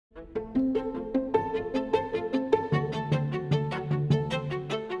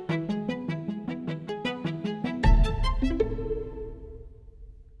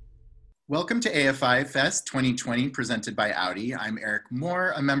Welcome to AFI Fest 2020 presented by Audi. I'm Eric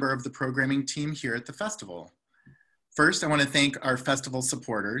Moore, a member of the programming team here at the festival. First, I want to thank our festival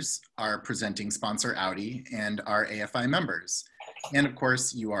supporters, our presenting sponsor Audi, and our AFI members, and of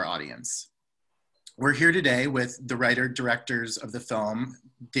course, you, our audience. We're here today with the writer-directors of the film,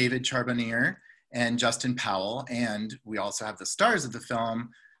 David Charbonier and Justin Powell, and we also have the stars of the film,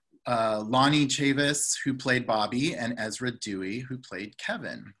 Lonnie Chavis, who played Bobby, and Ezra Dewey, who played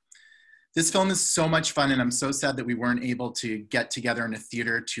Kevin. This film is so much fun, and I'm so sad that we weren't able to get together in a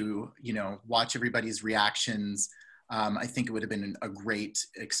theater to, watch everybody's reactions. I think it would have been a great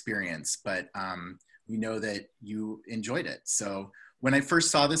experience, but we know that you enjoyed it. So when I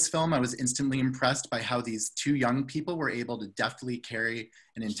first saw this film, I was instantly impressed by how these two young people were able to deftly carry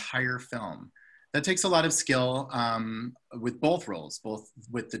an entire film. That takes a lot of skill with both roles, both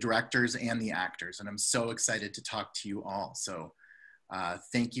with the directors and the actors, and I'm so excited to talk to you all. So.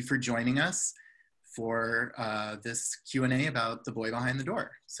 Thank you for joining us for this Q&A about The Boy Behind the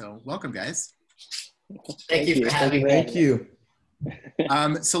Door. So welcome, guys. Thank you for having me. Thank you.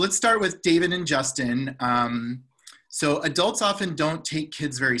 So let's start with David and Justin. So adults often don't take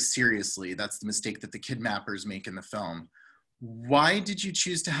kids very seriously. That's the mistake that the kidnappers make in the film. Why did you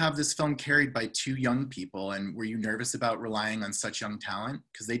choose to have this film carried by two young people? And were you nervous about relying on such young talent?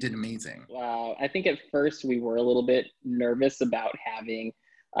 Because they did amazing. Wow. I think at first we were a little bit nervous about having,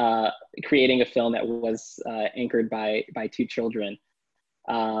 creating a film that was anchored by two children.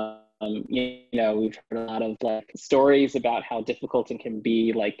 We've heard a lot of stories about how difficult it can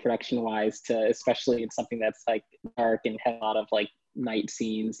be, production-wise, to especially in something that's dark and have a lot of night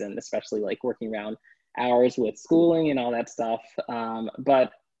scenes, and especially working around hours with schooling and all that stuff.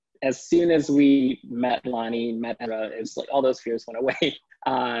 But as soon as we met Lonnie, met Ezra, it's all those fears went away.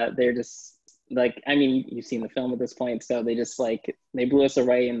 They're just you've seen the film at this point, so they just they blew us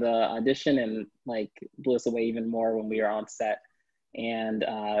away in the audition, and blew us away even more when we were on set. And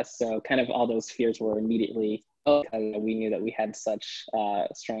so kind of all those fears were immediately, because we knew that we had such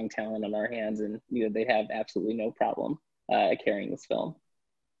strong talent on our hands, and knew that they'd have absolutely no problem carrying this film.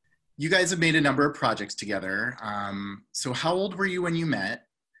 You guys have made a number of projects together. So how old were you when you met?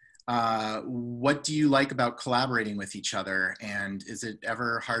 What do you like about collaborating with each other? And is it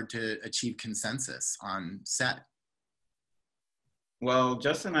ever hard to achieve consensus on set? Well,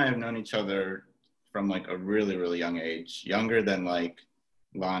 Justin and I have known each other from a really, really young age, younger than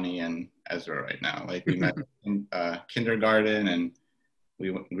Lonnie and Ezra right now. We met in kindergarten, and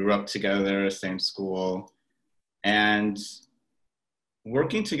we grew up together, same school. And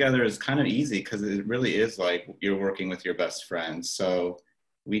working together is kind of easy because it really is you're working with your best friends. So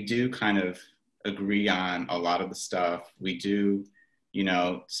we do kind of agree on a lot of the stuff. We do,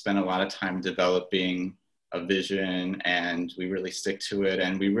 spend a lot of time developing a vision, and we really stick to it,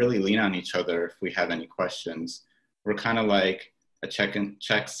 and we really lean on each other if we have any questions. We're kind of like a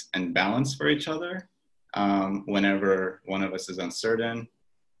checks and balance for each other whenever one of us is uncertain.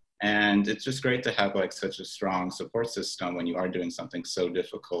 And it's just great to have such a strong support system when you are doing something so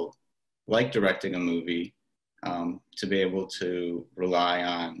difficult, like directing a movie, to be able to rely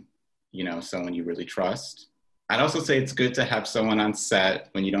on, someone you really trust. I'd also say it's good to have someone on set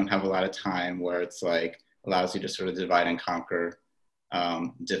when you don't have a lot of time, where it's allows you to sort of divide and conquer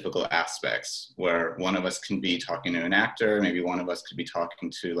difficult aspects, where one of us can be talking to an actor, maybe one of us could be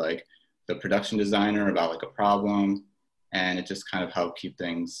talking to the production designer about a problem. And it just kind of helped keep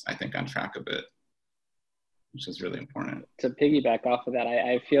things, I think, on track a bit, which is really important. To piggyback off of that,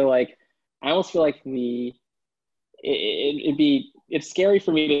 I almost feel it's scary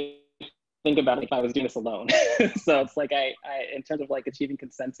for me to think about if I was doing this alone. So it's I in terms of achieving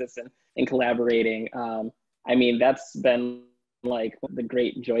consensus and collaborating, that's been the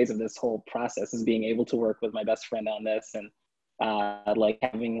great joys of this whole process, is being able to work with my best friend on this, and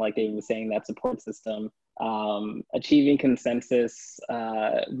having, David was saying, that support system. Achieving consensus,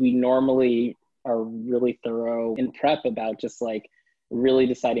 we normally are really thorough in prep about just really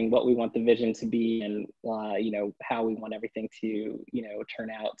deciding what we want the vision to be, and how we want everything to turn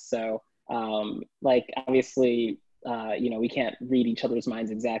out. So obviously we can't read each other's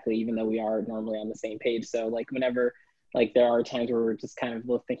minds exactly, even though we are normally on the same page. So whenever there are times where we're just kind of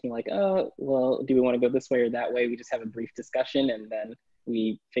both thinking oh, well, do we want to go this way or that way? We just have a brief discussion, and then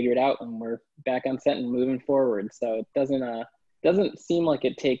we figure it out, and we're back on set and moving forward. So it doesn't seem like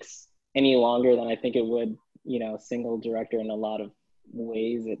it takes any longer than I think it would, single director. In a lot of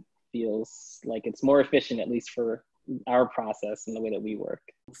ways, it feels like it's more efficient, at least for our process and the way that we work.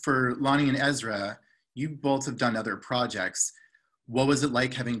 For Lonnie and Ezra, you both have done other projects. What was it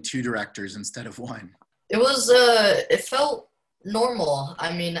like having two directors instead of one? It felt normal.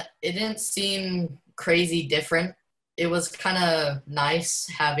 I mean, it didn't seem crazy different. It was kind of nice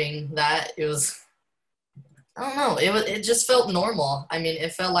having that. I don't know, it just felt normal. I mean,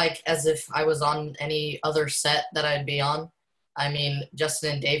 it felt like as if I was on any other set that I'd be on. I mean,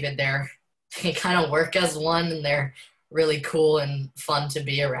 Justin and David, they kind of work as one, and they're really cool and fun to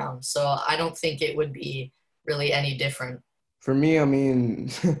be around. So I don't think it would be really any different. For me, I mean,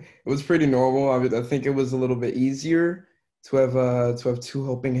 it was pretty normal. I think it was a little bit easier to have two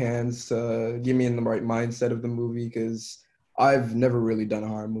helping hands to get me in the right mindset of the movie, because I've never really done a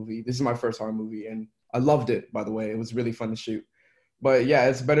horror movie. This is my first horror movie, and I loved it, by the way. It was really fun to shoot. But yeah,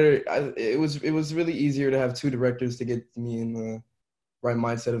 it's better. It was really easier to have two directors to get me in the right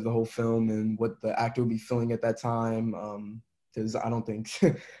mindset of the whole film and what the actor would be feeling at that time. Because I don't think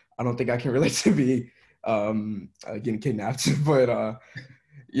I can relate to be getting kidnapped. But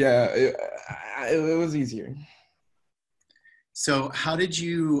yeah, it was easier. So how did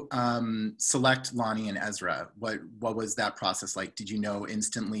you select Lonnie and Ezra? What was that process like? Did you know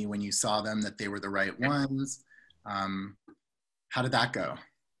instantly when you saw them that they were the right ones? How did that go?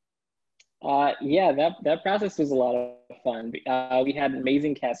 Yeah, that process was a lot of fun. We had an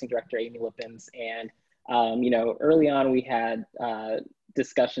amazing casting director, Amy Lippens, and early on we had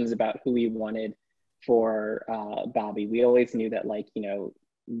discussions about who we wanted for Bobby. We always knew that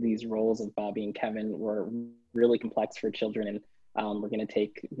these roles of Bobby and Kevin were really complex for children, and we're going to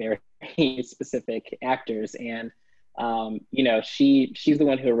take very specific actors. And she's the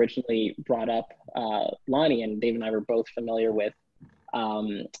one who originally brought up Lonnie, and Dave and I were both familiar with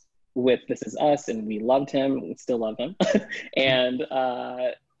This Is Us, and we loved him. We still love him. And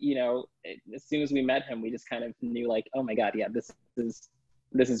as soon as we met him, we just kind of knew, like, oh my God, yeah, this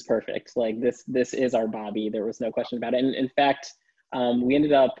is perfect. Like this is our Bobby. There was no question about it. And in fact, we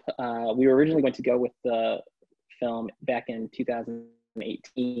ended up, we were originally going to go with the film back in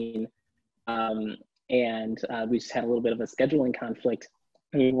 2018. And we just had a little bit of a scheduling conflict.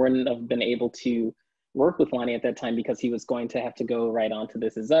 We wouldn't have been able to work with Lonnie at that time because he was going to have to go right on to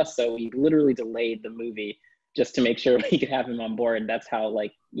This Is Us. So we literally delayed the movie just to make sure we could have him on board. That's how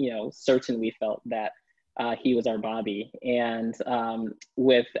certain we felt that he was our Bobby. And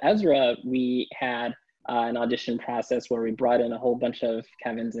with Ezra, we had an audition process where we brought in a whole bunch of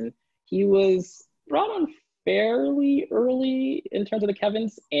Kevins, and he was brought on fairly early in terms of the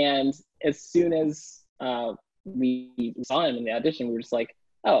Kevins. And as soon as we saw him in the audition, we were just like,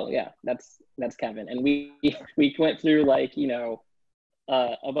 oh yeah, that's Kevin. And we went through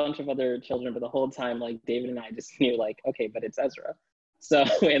a bunch of other children, but the whole time, David and I just knew, okay, but it's Ezra. So,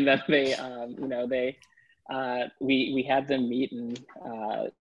 and then we had them meet, and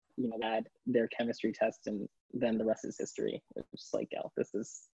had their chemistry test, and then the rest is history. It was just like, oh, this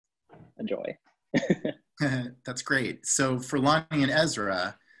is a joy. That's great. So for Lonnie and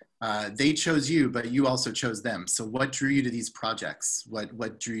Ezra, they chose you, but you also chose them. So what drew you to these projects?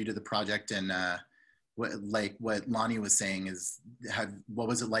 What drew you to the project? And what Lonnie was saying is, what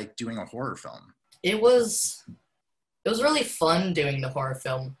was it like doing a horror film? It was really fun doing the horror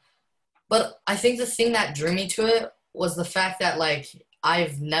film. But I think the thing that drew me to it was the fact that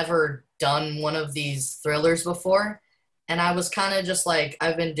I've never done one of these thrillers before. And I was kind of just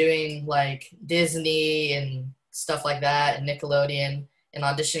I've been doing Disney and stuff like that, and Nickelodeon, and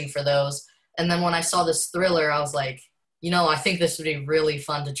auditioning for those. And then when I saw this thriller, I was like, I think this would be really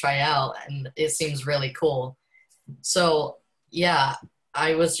fun to try out, and it seems really cool. So yeah,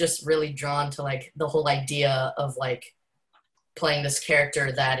 I was just really drawn to the whole idea of playing this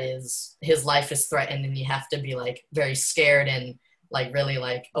character that is, his life is threatened, and you have to be very scared and really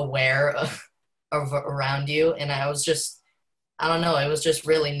aware of around you. And I was just, I don't know, it was just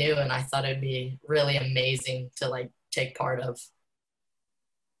really new, and I thought it'd be really amazing to take part of.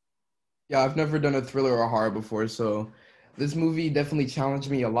 Yeah, I've never done a thriller or horror before, so this movie definitely challenged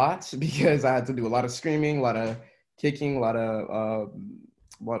me a lot because I had to do a lot of screaming, a lot of kicking, a lot of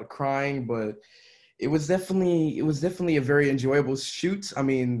crying, but it was definitely a very enjoyable shoot. I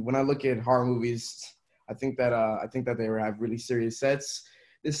mean, when I look at horror movies, I think that they have really serious sets.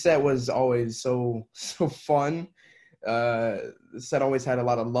 This set was always so fun. The set always had a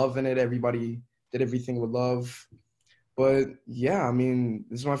lot of love in it. Everybody did everything with love. But yeah, I mean,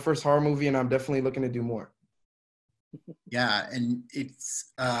 this is my first horror movie, and I'm definitely looking to do more. Yeah, and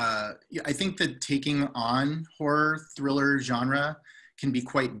it's, I think that taking on horror thriller genre can be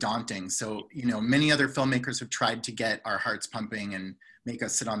quite daunting. So, many other filmmakers have tried to get our hearts pumping and make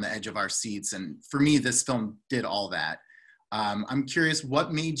us sit on the edge of our seats. And for me, this film did all that. I'm curious,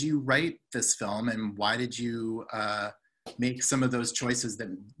 what made you write this film, and why did you make some of those choices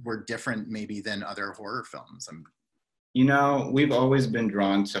that were different maybe than other horror films? You know, we've always been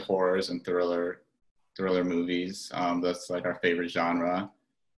drawn to horrors and thriller movies. That's like our favorite genre.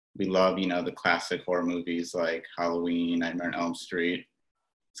 We love, you know, the classic horror movies like Halloween, Nightmare on Elm Street.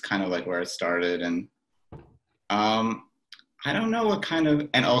 It's kind of like where it started. And I don't know what kind of,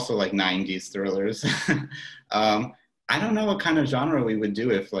 and also like 90s thrillers. I don't know what kind of genre we would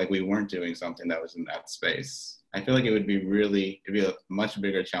do if like we weren't doing something that was in that space. I feel like it'd be a much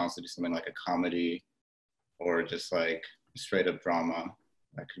bigger challenge to do something like a comedy or just like straight up drama.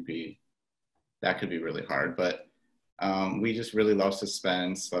 That could be really hard. But we just really love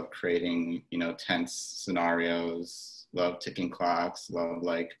suspense, love creating, you know, tense scenarios, love ticking clocks, love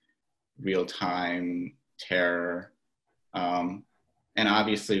like real time terror. And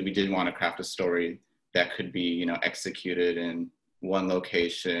obviously we did want to craft a story that could be, you know, executed in one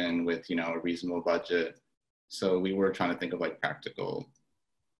location with, you know, a reasonable budget. So we were trying to think of like practical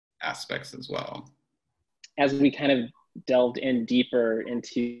aspects as well. As we kind of delved in deeper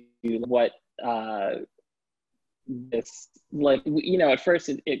into what this, like, you know, at first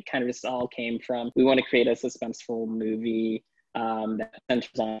it kind of just all came from, we want to create a suspenseful movie that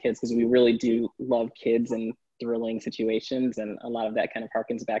centers on kids, because we really do love kids and thrilling situations, and a lot of that kind of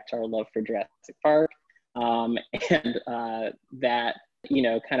harkens back to our love for Jurassic Park. That, you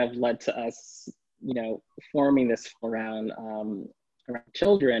know, kind of led to us, you know, forming this around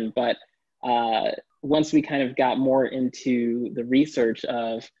children. But once we kind of got more into the research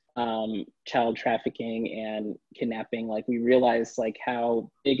of child trafficking and kidnapping, like we realized like how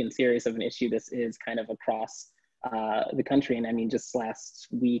big and serious of an issue this is kind of across the country. And I mean, just last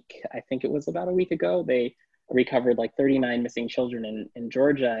week, I think it was about a week ago, they recovered like 39 missing children in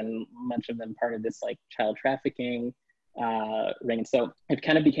Georgia, and much of them part of this like child trafficking ring. And so it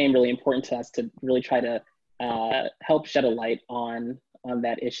kind of became really important to us to really try to help shed a light on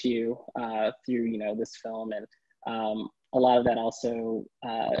that issue through, you know, this film. And a lot of that also,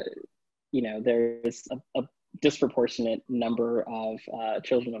 you know, there's a disproportionate number of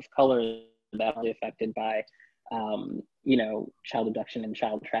children of color that are affected by you know, child abduction and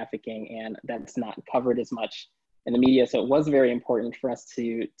child trafficking, and that's not covered as much in the media. So it was very important for us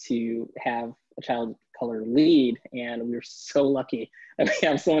to have a child of color lead, and we were so lucky that we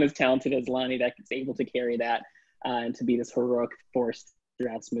have someone as talented as Lonnie that is able to carry that and to be this heroic force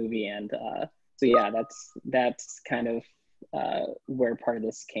throughout this movie. And so yeah, that's kind of where part of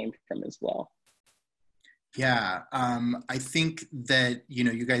this came from as well. Yeah, I think that, you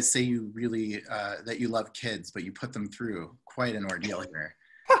know, you guys say you really, that you love kids, but you put them through quite an ordeal here.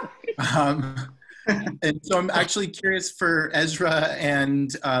 And so I'm actually curious for Ezra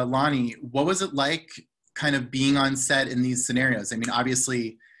and Lonnie, what was it like kind of being on set in these scenarios? I mean,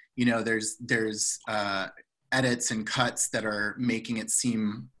 obviously, you know, there's edits and cuts that are making it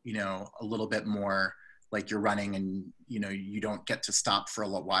seem, you know, a little bit more like you're running and, you know, you don't get to stop for a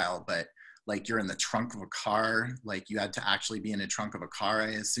little while, but like you're in the trunk of a car, like you had to actually be in a trunk of a car,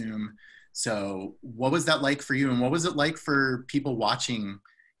 I assume. So what was that like for you? And what was it like for people watching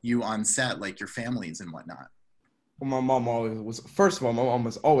you on set, like your families and whatnot? Well, my mom always was, first of all, my mom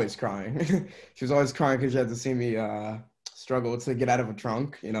was always crying. She was always crying because she had to see me struggle to get out of a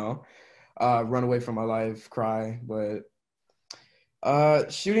trunk, you know, run away from my life, cry. But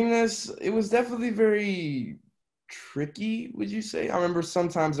shooting this, it was definitely very tricky, would you say? I remember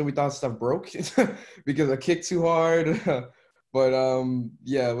sometimes that we thought stuff broke because I kicked too hard. But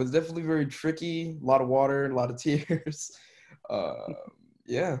yeah, it was definitely very tricky. A lot of water, a lot of tears.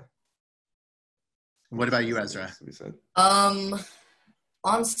 Yeah. What about you, Ezra? On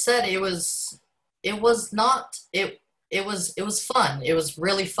set, it was fun. It was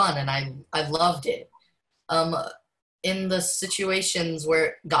really fun, and I loved it. In the situations where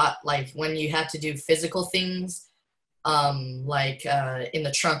it got, like, when you had to do physical things, like in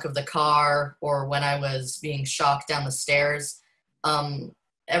the trunk of the car, or when I was being shocked down the stairs,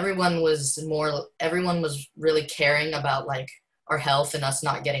 everyone was really caring about like our health and us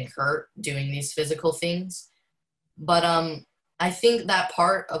not getting hurt doing these physical things. But I think that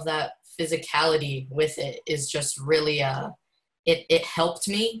part of that physicality with it is just really it helped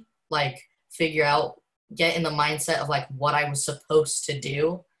me like figure out, get in the mindset of like what I was supposed to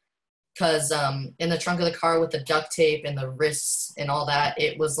do. Because in the trunk of the car with the duct tape and the wrists and all that,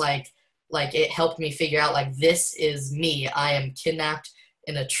 it was like it helped me figure out like, this is me. I am kidnapped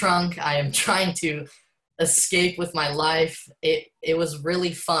in a trunk. I am trying to escape with my life. It was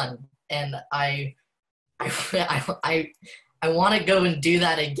really fun, and I I want to go and do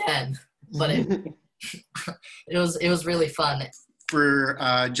that again, but it was really fun. For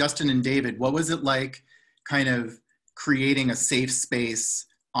Justin and David, what was it like kind of creating a safe space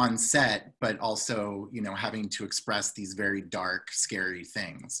on set, but also, you know, having to express these very dark, scary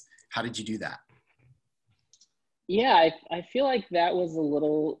things? How did you do that? Yeah, I feel like that was a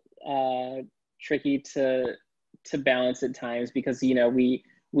little tricky to balance at times, because, you know, we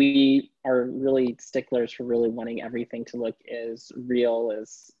are really sticklers for really wanting everything to look as real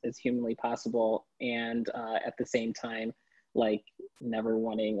as humanly possible, and at the same time, like, never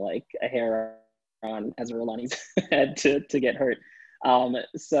wanting like a hair on Ezra or Lonnie's head to get hurt.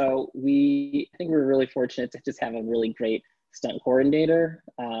 So I think we're really fortunate to just have a really great stunt coordinator,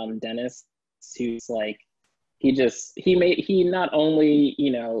 Dennis, who's like, he not only,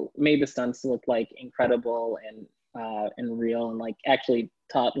 you know, made the stunts look like incredible and real, and like actually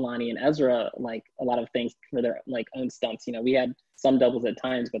taught Lonnie and Ezra like a lot of things for their like own stunts. You know, we had some doubles at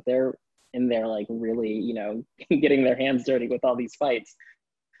times, but they're in there like really, you know, getting their hands dirty with all these fights.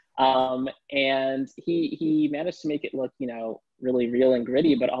 And he managed to make it look, you know, really real and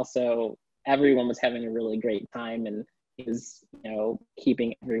gritty, but also everyone was having a really great time, and is, you know,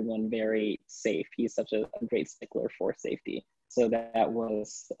 keeping everyone very safe. He's such a great stickler for safety. So that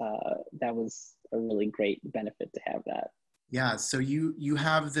was a really great benefit to have that. Yeah, so you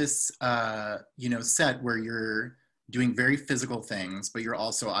have this, you know, set where you're doing very physical things, but you're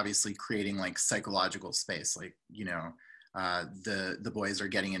also obviously creating like psychological space. Like, you know, the boys are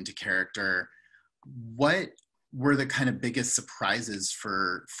getting into character. What were the kind of biggest surprises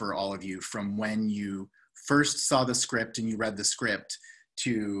for all of you from when you first saw the script and you read the script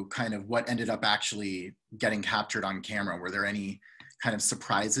to kind of what ended up actually getting captured on camera? Were there any kind of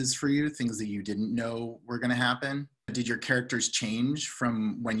surprises for you, things that you didn't know were going to happen? Did your characters change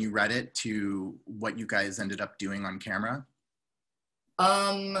from when you read it to what you guys ended up doing on camera?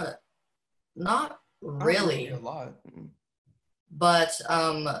 Not really. A lot. But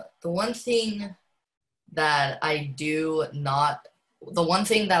the one thing that I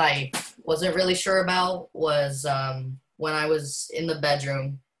wasn't really sure about was when I was in the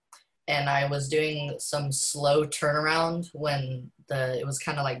bedroom and I was doing some slow turnaround when it was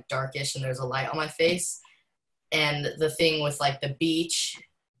kind of like darkish and there's a light on my face. And the thing with like the beach,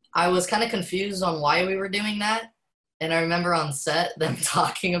 I was kind of confused on why we were doing that. And I remember on set them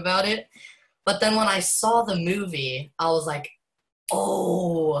talking about it. But then when I saw the movie, I was like,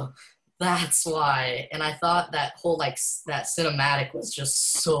 oh, that's why. And I thought that whole like that cinematic was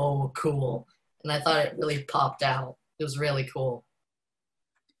just so cool. And I thought it really popped out. It was really cool.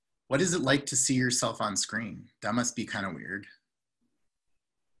 What is it like to see yourself on screen? That must be kind of weird.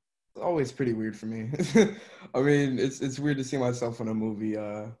 It's always pretty weird for me. I mean, it's weird to see myself in a movie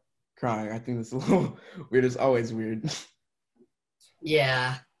crying. I think it's a little weird. It's always weird.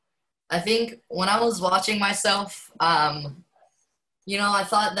 Yeah. I think when I was watching myself, you know, I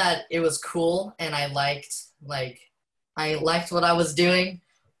thought that it was cool and I liked what I was doing.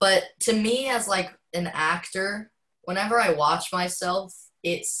 But to me as like an actor, whenever I watch myself,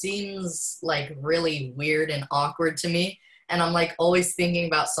 it seems like really weird and awkward to me. And I'm like always thinking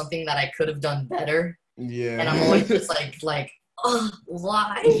about something that I could have done better. Yeah. And I'm always just like, oh,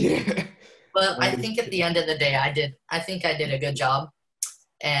 why? Yeah. But I think at the end of the day, I think I did a good job.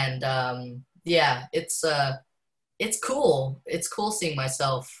 And yeah, it's cool. It's cool seeing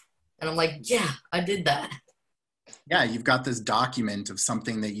myself. And I'm like, yeah, I did that. Yeah, you've got this document of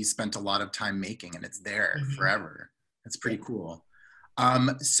something that you spent a lot of time making and it's there forever. It's pretty cool.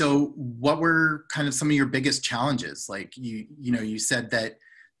 So what were kind of some of your biggest challenges? Like you said that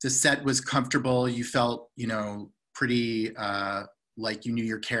the set was comfortable. You felt, you know, pretty like you knew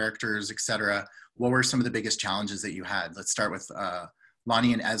your characters, etc. What were some of the biggest challenges that you had? Let's start with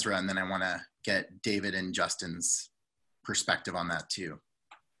Lonnie and Ezra, and then I want to get David and Justin's perspective on that too.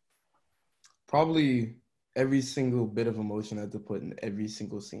 Probably every single bit of emotion I had to put in every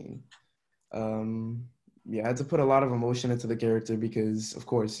single scene. Yeah, I had to put a lot of emotion into the character because, of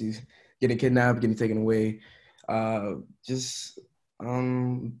course, he's getting kidnapped, getting taken away. Just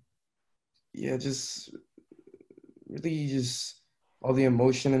really just all the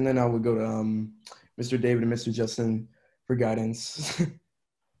emotion. And then I would go to Mr. David and Mr. Justin for guidance.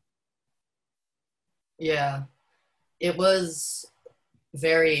 Yeah, it was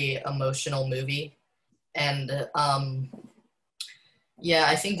very emotional movie. And yeah,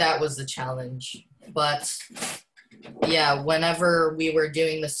 I think that was the challenge. But yeah, whenever we were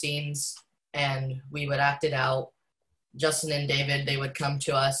doing the scenes and we would act it out, Justin and David, they would come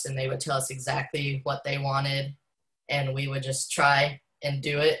to us and they would tell us exactly what they wanted, and we would just try and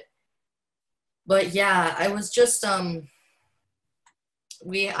do it. But yeah, I was just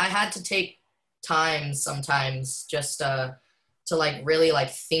I had to take time sometimes just to like really like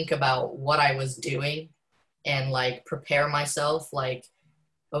think about what I was doing and like prepare myself. Like,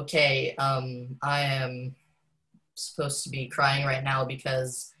 okay, I am supposed to be crying right now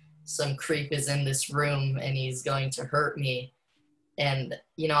because some creep is in this room and he's going to hurt me. And,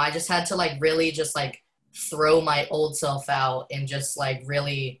 you know, I just had to like really just like throw my old self out and just like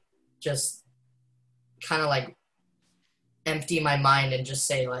really just kind of like empty my mind and just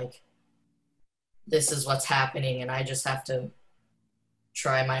say like, this is what's happening and I just have to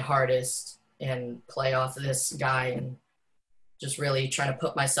try my hardest and play off this guy and just really trying to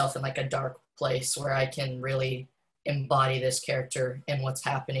put myself in like a dark place where I can really embody this character and what's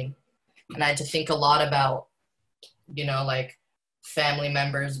happening. And I had to think a lot about, you know, like family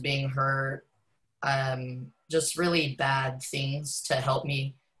members being hurt, just really bad things to help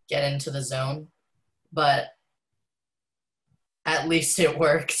me get into the zone. But at least it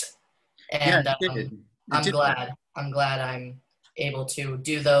worked. And yeah, it did. I'm glad I'm able to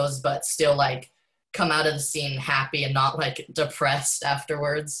do those, but still like come out of the scene happy and not like depressed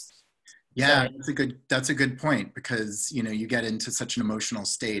afterwards. Yeah, that's a good point, because you know, you get into such an emotional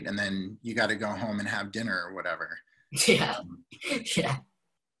state and then you got to go home and have dinner or whatever. Yeah. Yeah.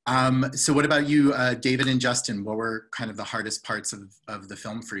 So what about you, David and Justin? What were kind of the hardest parts of the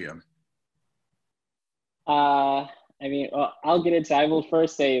film for you? I mean, well, I'll get into, I will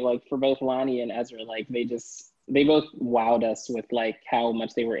first say, like, for both Lonnie and Ezra, like, they both wowed us with, like, how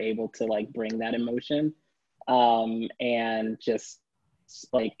much they were able to, like, bring that emotion. And just,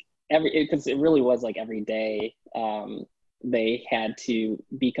 like, because it really was, like, every day, they had to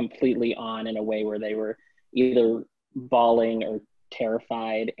be completely on in a way where they were either bawling or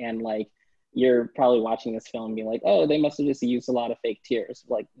terrified, and, like, you're probably watching this film and being like, oh, they must have just used a lot of fake tears.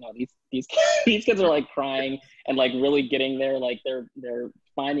 Like, no, these these kids are like crying and like really getting there. Like they're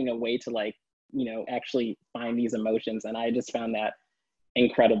finding a way to, like, you know, actually find these emotions. And I just found that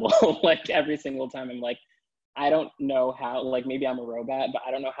incredible. Like every single time I'm like, I don't know how, like maybe I'm a robot, but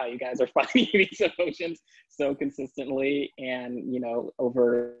I don't know how you guys are finding these emotions so consistently. And, you know,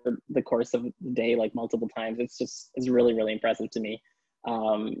 over the course of the day, like multiple times, it's really, really impressive to me.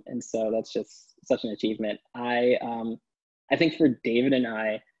 And so that's just such an achievement. I think for David and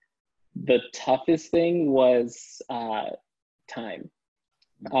I, the toughest thing was time.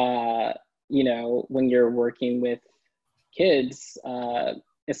 You know, when you're working with kids,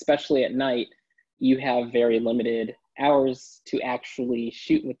 especially at night, you have very limited hours to actually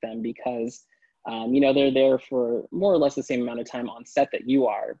shoot with them because, you know, they're there for more or less the same amount of time on set that you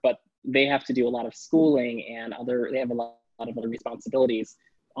are, but they have to do a lot of schooling and they have a lot of other responsibilities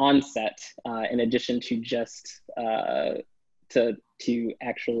on set, in addition to just to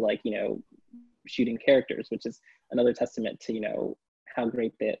actually, like, you know, shooting characters, which is another testament to, you know, how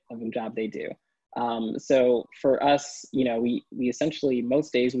great of a job they do. So for us, you know, we essentially,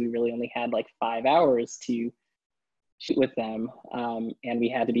 most days we really only had like 5 hours to shoot with them, and we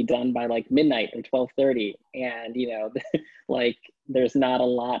had to be done by like midnight or 12:30, and, you know, like there's not a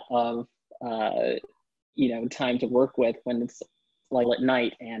lot of you know, time to work with when it's like at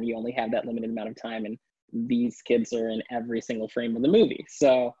night and you only have that limited amount of time, and these kids are in every single frame of the movie.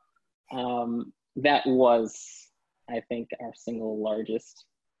 So that was, I think, our single largest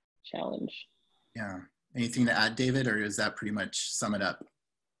challenge. Yeah. Anything to add, David, or does that pretty much sum it up?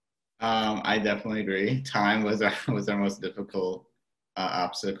 I definitely agree. Time was our most difficult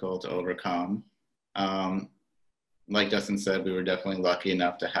obstacle to overcome. Like Justin said, we were definitely lucky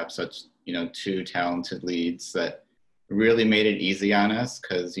enough to have such, you know, two talented leads that really made it easy on us,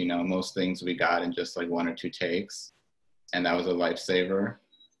 because, you know, most things we got in just like 1 or 2 takes, and that was a lifesaver.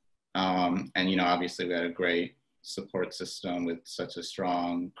 And, you know, obviously we had a great support system with such a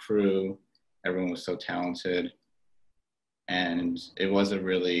strong crew. Everyone was so talented, and it was a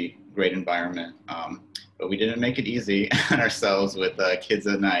really great environment. But we didn't make it easy on ourselves with kids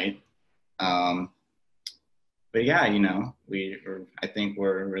at night. But yeah, you know, I think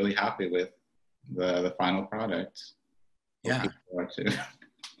we're really happy with the final product. Yeah.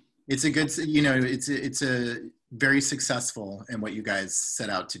 It's a good, you know, it's a very successful in what you guys set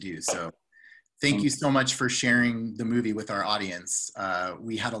out to do. So thank you so much for sharing the movie with our audience.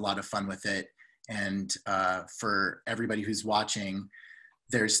 We had a lot of fun with it. And for everybody who's watching,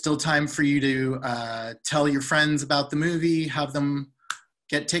 there's still time for you to tell your friends about the movie, have them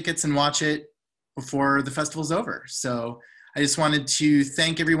get tickets and watch it before the festival's over. So I just wanted to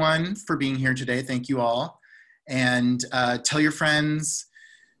thank everyone for being here today. Thank you all. And tell your friends,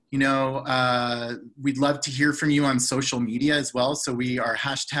 you know, we'd love to hear from you on social media as well. So we are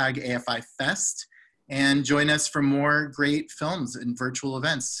 #AFIFest, And join us for more great films and virtual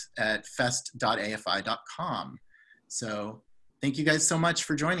events at fest.afi.com. So thank you guys so much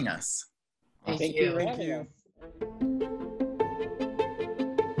for joining us. Thank you for having us.